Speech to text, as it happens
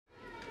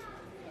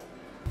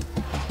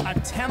a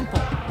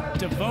temple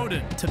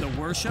devoted to the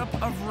worship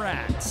of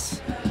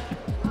rats.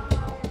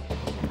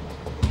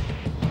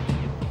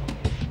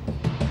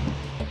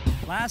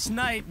 Last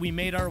night, we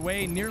made our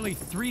way nearly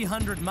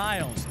 300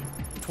 miles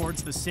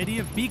towards the city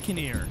of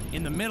Bikaner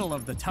in the middle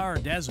of the Thar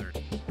Desert.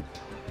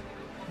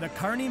 The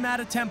Karni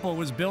Mata temple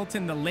was built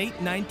in the late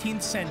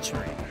 19th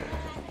century.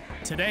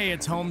 Today,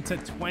 it's home to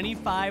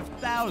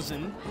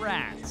 25,000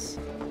 rats.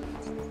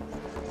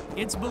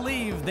 It's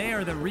believed they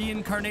are the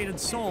reincarnated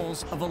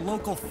souls of a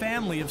local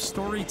family of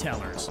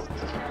storytellers.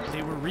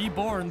 They were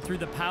reborn through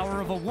the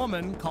power of a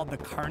woman called the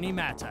Karni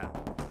Mata.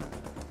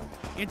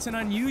 It's an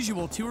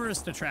unusual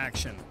tourist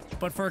attraction,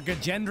 but for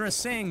Gajendra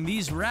Singh,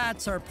 these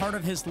rats are part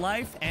of his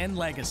life and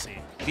legacy.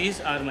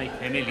 These are my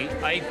family.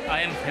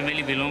 I am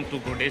family, belong to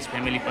Goddess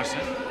family person.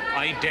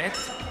 I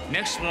death,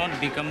 next month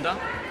become the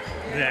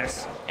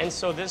rats. And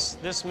so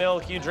this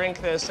milk, you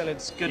drink this and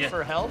it's good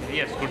for health?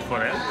 Yes, good for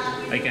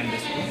health. I can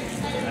this.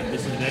 And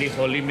this is very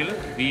holy milk.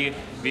 We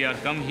are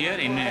come here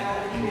in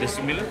this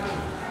milk.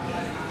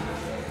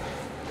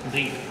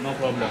 Drink, no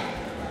problem.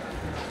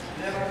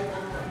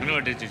 You know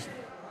what it is.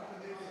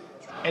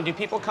 And do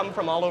people come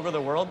from all over the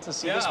world to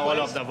see this place?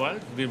 All of the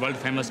world. We world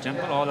famous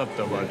temple, all of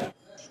the world.